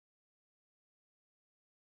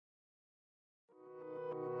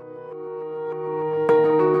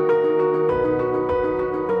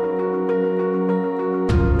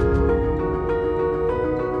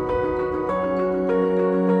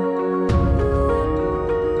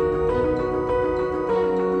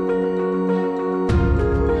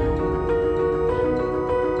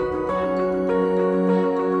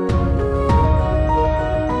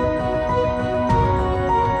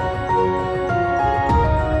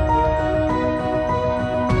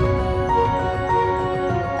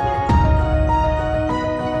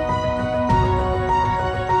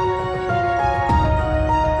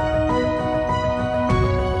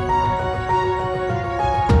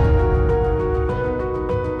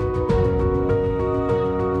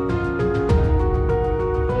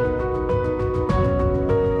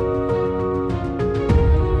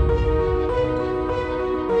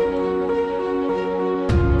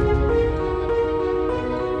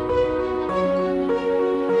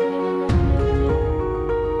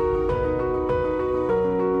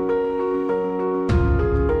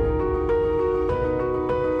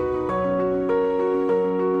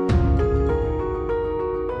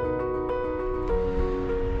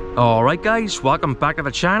Alright guys, welcome back to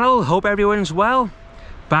the channel, hope everyone's well.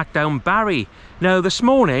 Back down Barry. Now this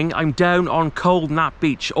morning I'm down on Cold Knap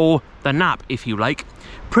Beach, or the Knap if you like.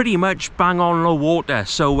 Pretty much bang on low water,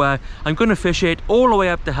 so I'm going to fish it all the way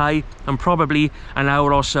up to high and probably an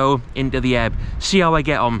hour or so into the ebb. See how I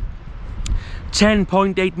get on.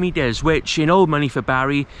 10.8 meters, which in old money for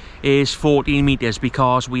Barry is 14 meters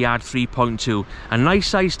because we had 3.2. A nice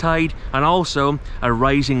size tide and also a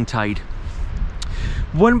rising tide.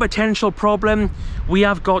 One potential problem, we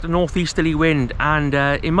have got a northeasterly wind, and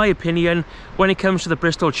in my opinion, when it comes to the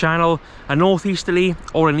Bristol Channel, a northeasterly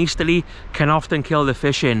or an easterly can often kill the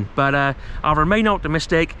fishing, but I'll remain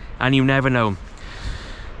optimistic and you never know.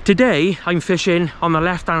 Today I'm fishing on the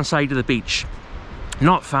left hand side of the beach,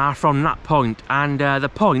 not far from that point, and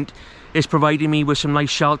the point is providing me with some nice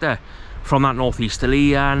shelter from that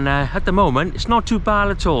northeasterly, and at the moment it's not too bad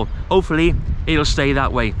at all. Hopefully it'll stay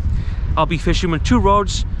that way. I'll be fishing with two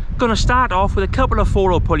rods. Gonna start off with a couple of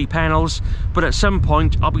 4/0 pulley panels, but at some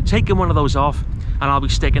point I'll be taking one of those off and I'll be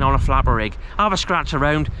sticking on a flapper rig. Have a scratch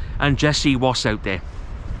around and just see what's out there.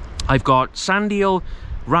 I've got sand eel,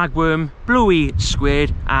 ragworm, bluey,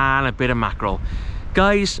 squid and a bit of mackerel.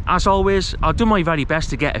 Guys, as always, I'll do my very best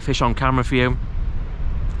to get a fish on camera for you.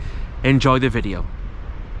 Enjoy the video.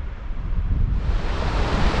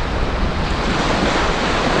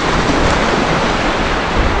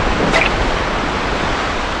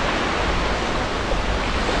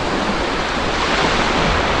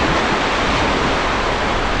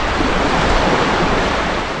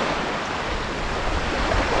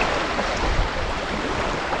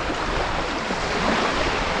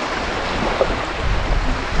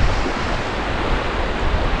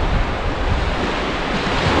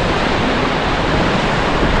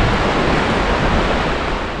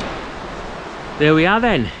 There we are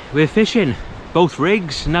then, we're fishing. Both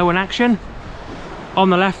rigs now in action. On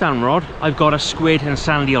the left hand rod I've got a squid and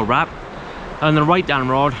sand eel wrap, and the right hand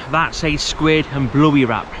rod that's a squid and bluey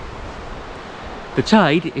wrap. The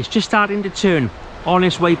tide is just starting to turn, on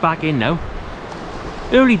its way back in now.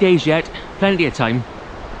 Early days yet, plenty of time.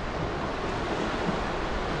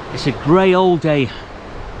 It's a grey old day.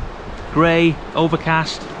 Grey,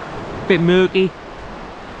 overcast, a bit murky.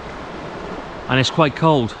 And it's quite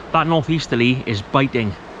cold. That northeasterly is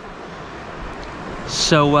biting,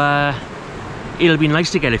 so it'll be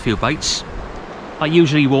nice to get a few bites. That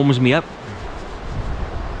usually warms me up.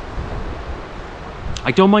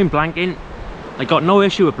 I don't mind blanking, I got no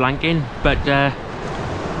issue with blanking, but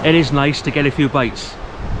it is nice to get a few bites.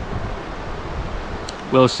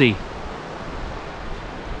 We'll see.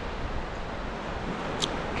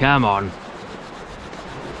 Come on.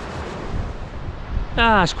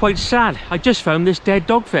 Ah, it's quite sad. I just found this dead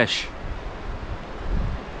dogfish.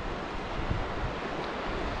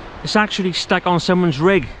 It's actually stuck on someone's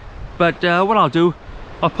rig, but what I'll do,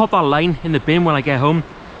 I'll pop that line in the bin when I get home.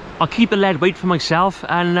 I'll keep the lead weight for myself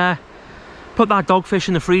and put that dogfish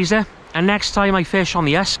in the freezer, and next time I fish on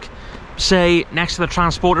the Usk, say next to the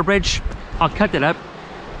transporter bridge, I'll cut it up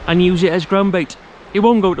and use it as ground bait. It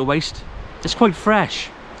won't go to waste. It's quite fresh,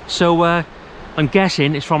 so I'm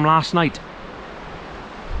guessing it's from last night.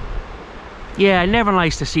 Yeah, never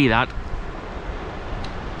nice to see that,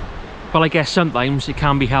 but I guess sometimes it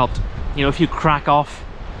can be helped. You know, if you crack off,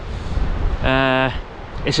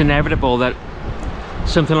 it's inevitable that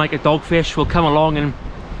something like a dogfish will come along and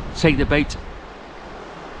take the bait.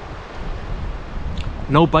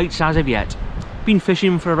 No bites as of yet. Been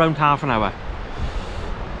fishing for around half an hour.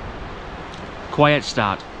 Quiet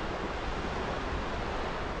start.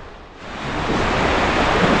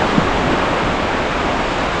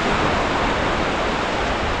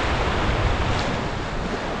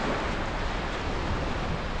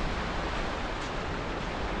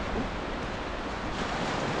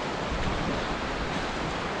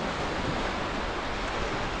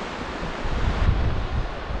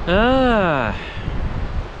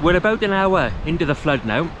 We're about an hour into the flood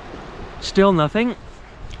now. Still nothing.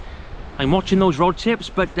 I'm watching those rod tips,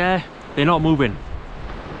 but they're not moving.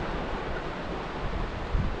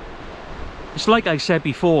 It's like I said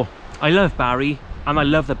before, I love Barry and I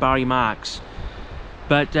love the Barry marks,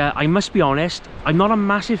 but I must be honest, I'm not a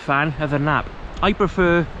massive fan of the Knap. I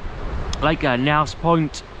prefer like Nels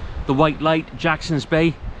Point, the White Light, Jackson's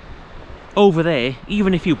Bay. Over there,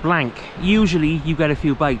 even if you blank, usually you get a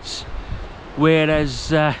few bites. Whereas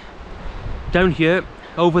down here,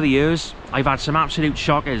 over the years, I've had some absolute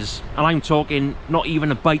shockers, and I'm talking not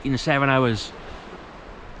even a bite in 7 hours.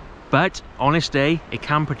 But honest day, it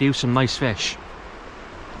can produce some nice fish.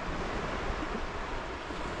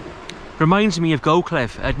 Reminds me of Go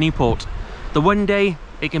Cliff at Newport. The one day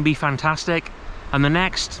it can be fantastic, and the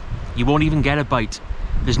next you won't even get a bite.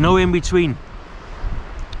 There's no in between.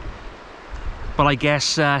 But I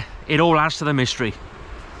guess it all adds to the mystery.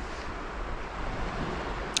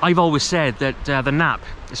 I've always said that the Knap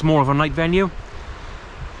is more of a night venue.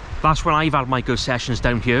 That's when I've had my good sessions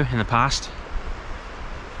down here in the past.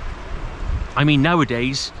 I mean,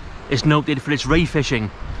 nowadays it's noted for its ray fishing,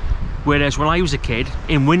 whereas when I was a kid,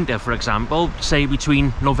 in winter for example, say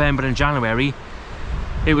between November and January,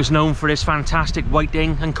 it was known for its fantastic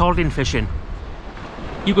whiting and codling fishing.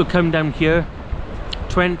 You could come down here,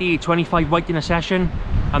 20, 25 whiting a session,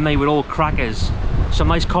 and they were all crackers. Some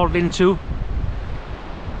nice codling too.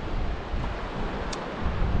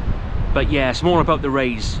 But yeah, it's more about the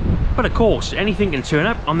rays. But of course, anything can turn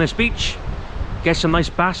up on this beach. Get some nice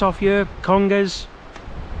bass off here, congers.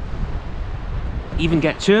 Even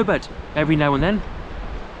get turbot every now and then.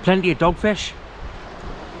 Plenty of dogfish.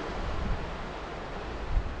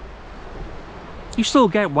 You still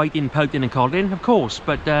get whiting, pouting and codling, of course,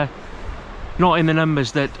 but not in the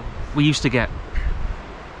numbers that we used to get.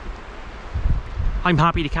 I'm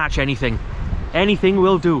happy to catch anything. Anything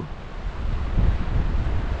will do.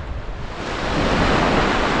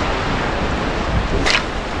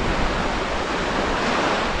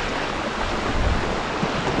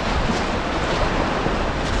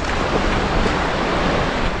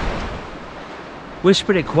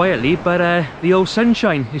 Whispered it quietly, but the old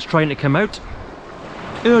sunshine is trying to come out.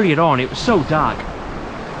 Earlier on it was so dark.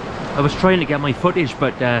 I was trying to get my footage,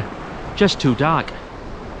 but just too dark.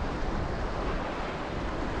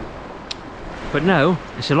 But now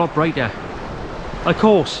it's a lot brighter. Of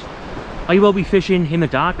course, I will be fishing in the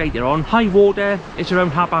dark later on. High water is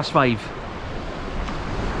around 5:30.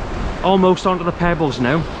 Almost onto the pebbles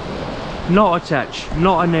now. Not a touch,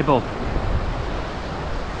 not a nibble.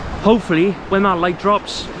 Hopefully when that light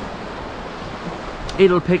drops,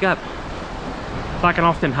 it'll pick up. That can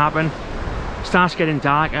often happen. Starts getting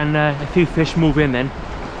dark and a few fish move in then.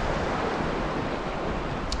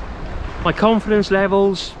 My confidence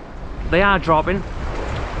levels, they are dropping,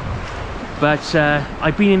 but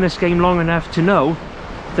I've been in this game long enough to know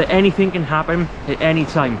that anything can happen at any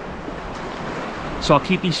time. So I'll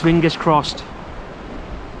keep these fingers crossed.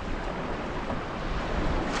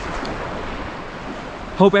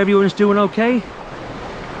 Hope everyone's doing okay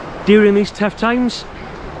during these tough times.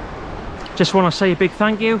 Just want to say a big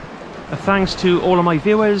thank you. A thanks to all of my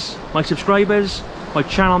viewers, my subscribers, my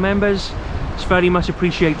channel members. It's very much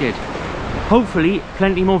appreciated. Hopefully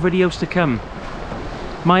plenty more videos to come.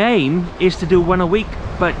 My aim is to do one a week,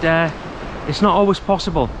 but it's not always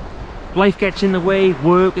possible. Life gets in the way,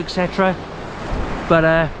 work, etc. But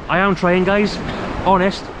I am trying, guys,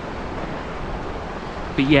 honest.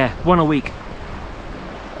 But yeah, one a week.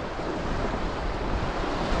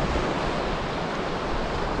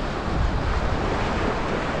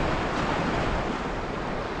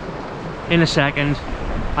 In a second,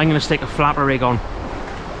 I'm going to stick a flapper rig on,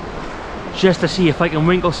 just to see if I can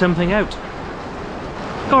winkle something out.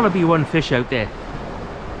 Gotta be one fish out there.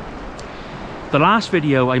 The last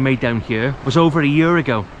video I made down here was over a year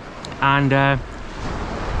ago, and I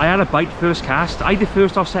had a bite first cast. I did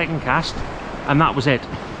first or second cast, and that was it.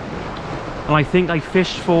 And I think I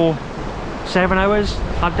fished for 7 hours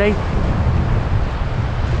that day.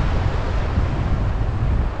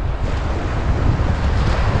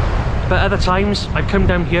 But other times I've come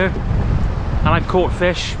down here and I've caught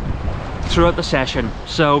fish throughout the session,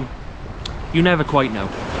 so you never quite know.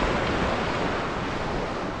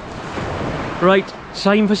 Right,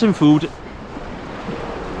 time for some food.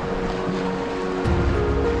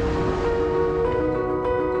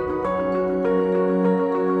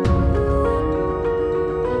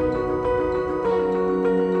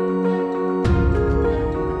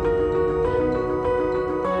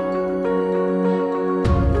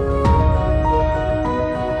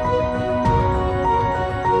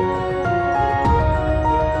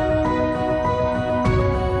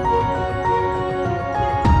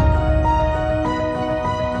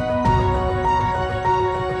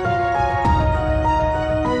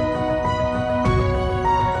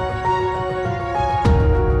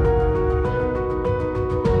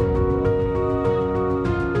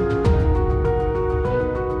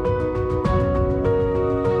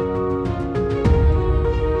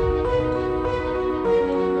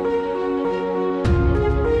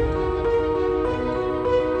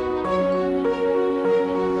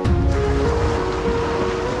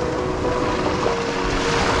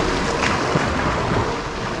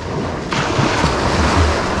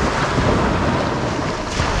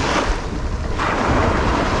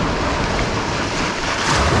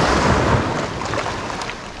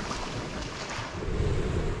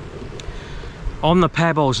 On the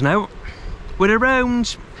Pebbles now. We're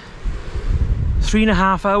around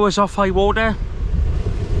 3.5 hours off high water.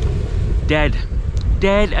 Dead.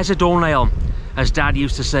 Dead as a doornail, as Dad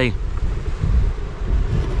used to say.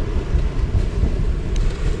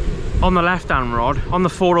 On the left hand rod, on the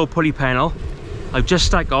 4/0 pulley panel, I've just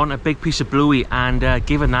stuck on a big piece of bluey and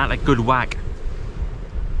given that a good whack.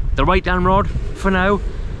 The right hand rod, for now,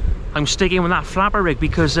 I'm sticking with that flapper rig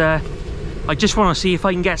because I just want to see if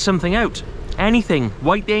I can get something out. Anything,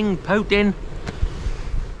 whiting, pouting,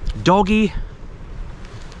 doggy,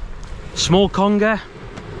 small conger,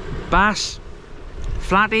 bass,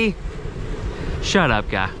 flatty. Shut up,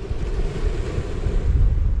 Gah.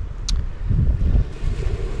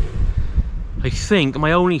 I think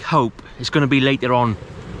my only hope is going to be later on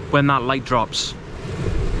when that light drops.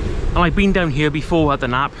 And I've been down here before at the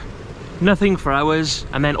Knap, nothing for hours,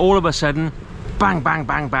 and then all of a sudden, bang, bang,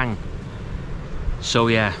 bang, bang. So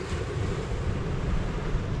yeah.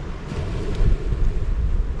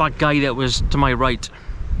 That guy that was to my right,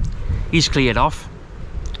 he's cleared off.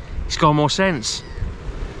 He's got more sense.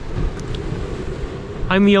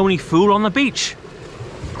 I'm the only fool on the beach.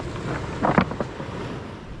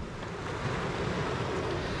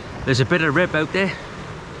 There's a bit of rip out there.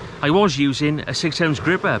 I was using a 6-ounce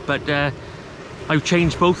gripper, but I've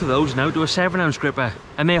changed both of those now to a 7-ounce gripper,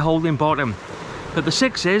 and they're holding bottom. But the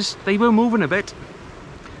 6s, they were moving a bit,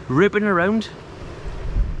 ripping around.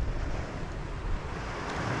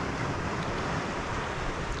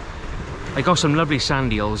 I got some lovely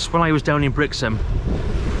sand eels. When I was down in Brixham,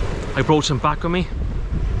 I brought some back with me.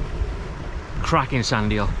 Cracking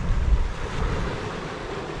sand eel.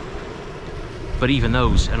 But even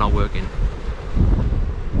those are not working.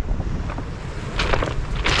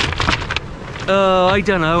 Oh, I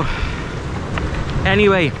don't know.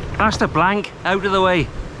 Anyway, that's the blank out of the way.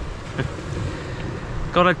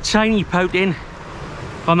 Got a tiny pouting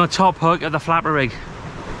on the top hook of the flapper rig.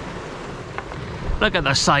 Look at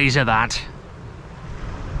the size of that.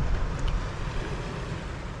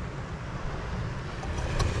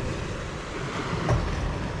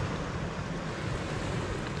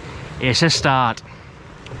 It's a start.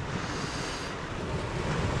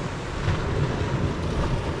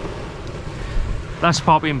 Let's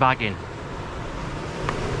pop him back in.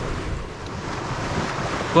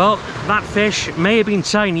 Well, that fish may have been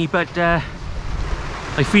tiny, but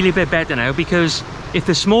I feel a bit better now, because if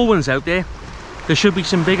there's small ones out there, there should be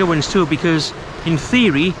some bigger ones too, because in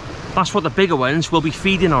theory, that's what the bigger ones will be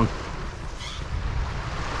feeding on.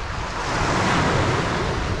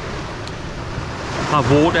 That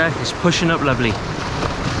water is pushing up lovely.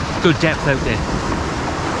 Good depth out there.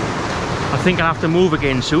 I think I'll have to move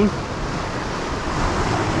again soon.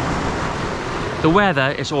 The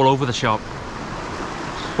weather is all over the shop.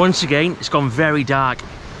 Once again, it's gone very dark.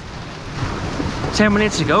 10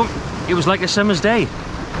 minutes ago, it was like a summer's day.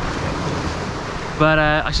 But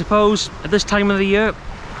I suppose at this time of the year,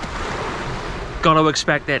 gotta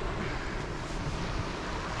expect it.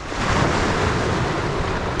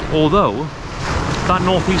 Although, that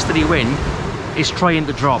northeasterly wind is trying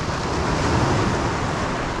to drop.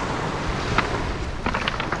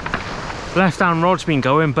 Left hand rod's been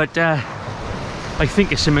going, but I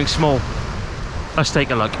think it's something small. Let's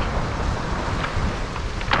take a look.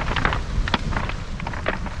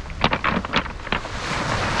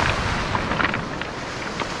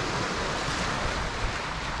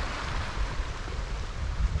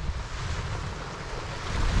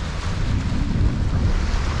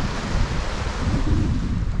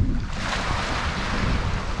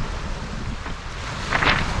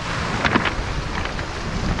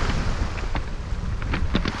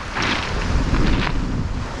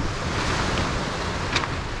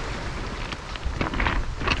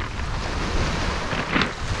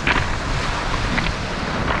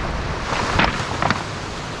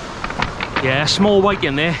 Yeah, small white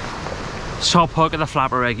in there. Top hook of the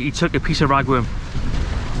flapper rig. He took a piece of ragworm.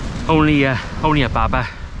 Only a baba.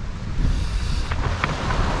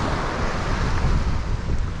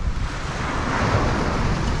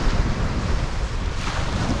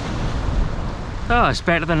 Oh, it's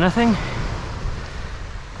better than nothing.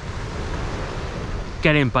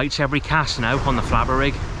 Getting bites every cast now on the flapper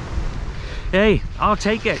rig. Hey, I'll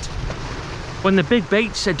take it. When the big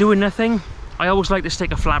baits are doing nothing, I always like to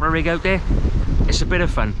stick a flapper rig out there. It's a bit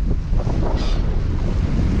of fun.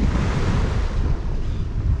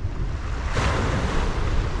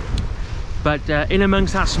 But in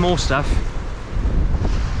amongst that small stuff,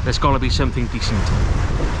 there's got to be something decent.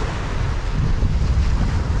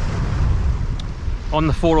 On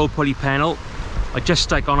the 4/0 pulley panel, I just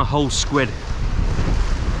stuck on a whole squid.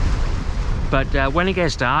 But when it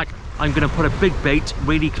gets dark, I'm going to put a big bait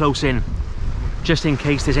really close in, just in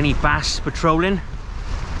case there's any bass patrolling.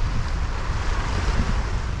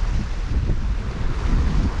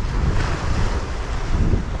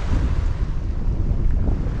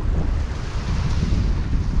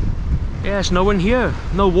 Yeah, there's no one here,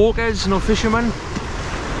 no walkers, no fishermen.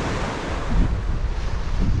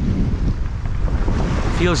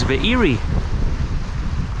 Feels a bit eerie.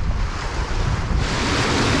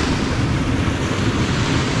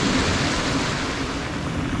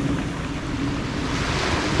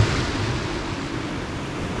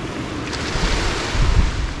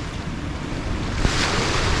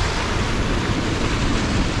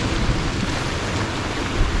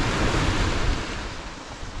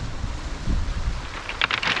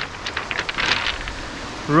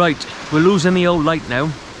 Right, we're losing the old light now.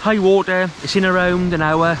 High water, it's in around an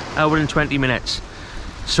hour and 20 minutes.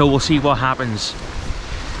 So we'll see what happens.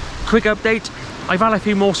 Quick update, I've had a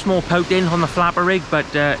few more small pout in on the flapper rig, but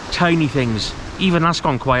tiny things. Even that's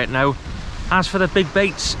gone quiet now. As for the big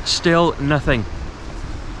baits, still nothing.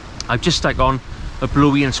 I've just stuck on a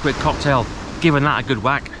bluey and squid cocktail, giving that a good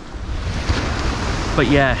whack. But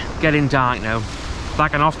yeah, getting dark now.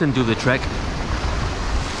 That can often do the trick,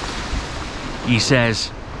 he says.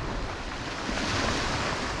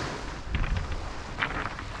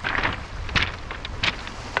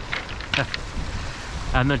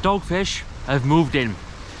 And the dogfish have moved in.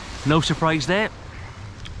 No surprise there.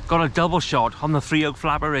 Got a double shot on the 3 oak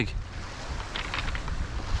flapper rig.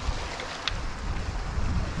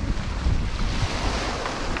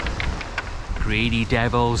 Greedy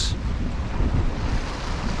devils.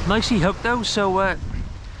 Nicely hooked though, so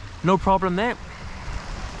no problem there.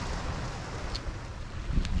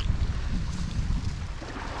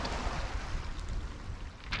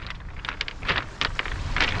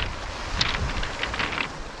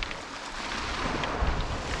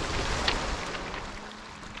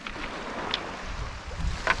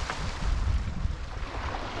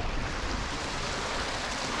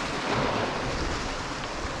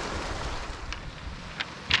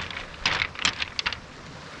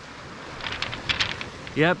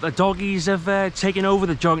 Yep, the doggies have taken over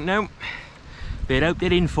the junk now. They're out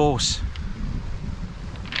there in force.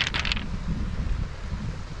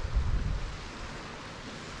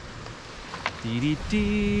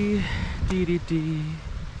 Dee-dee-dee, dee-dee-dee.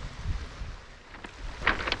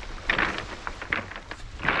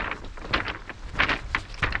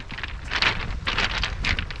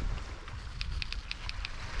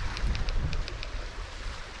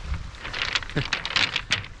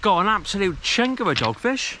 Got an absolute chunk of a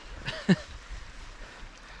dogfish.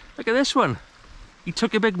 Look at this one. He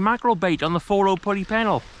took a big mackerel bait on the 4-0 pulley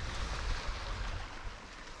pennel.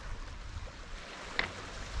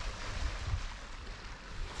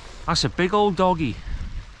 That's a big old doggy.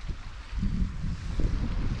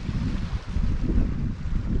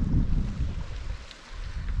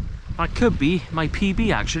 That could be my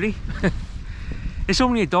PB actually. It's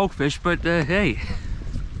only a dogfish, but hey,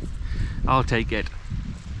 I'll take it.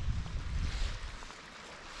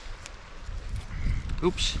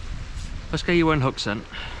 Oops, let's get you unhooked, son.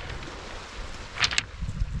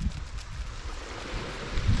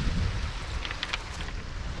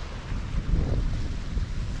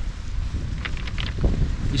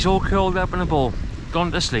 He's all curled up in a ball,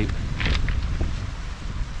 gone to sleep.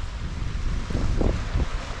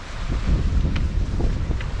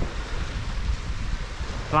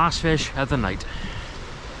 Last fish of the night.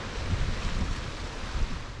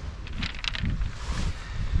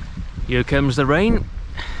 Here comes the rain.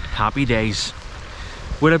 Happy days.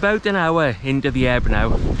 We're about an hour into the ebb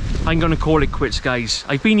now. I'm gonna call it quits, guys.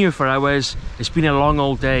 I've been here for hours. It's been a long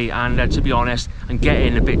old day, and to be honest, I'm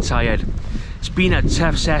getting a bit tired. It's been a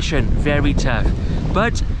tough session, very tough,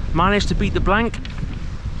 but managed to beat the blank.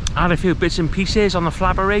 Had a few bits and pieces on the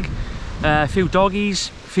flapper rig, a few doggies,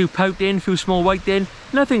 a few pout in, a few small white in.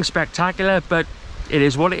 Nothing spectacular, but it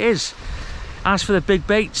is what it is. As for the big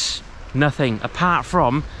baits, nothing apart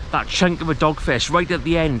from that chunk of a dogfish right at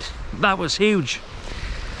the end. That was huge.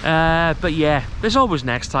 But yeah, there's always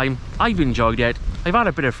next time. I've enjoyed it. I've had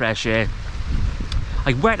a bit of fresh air.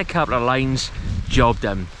 I wet a couple of lines, job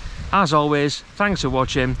done. As always, thanks for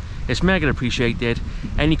watching. It's mega appreciated.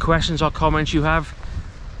 Any questions or comments you have,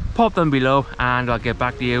 pop them below and I'll get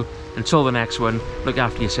back to you. Until the next one, look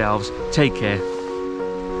after yourselves. Take care.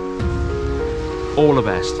 All the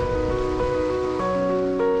best.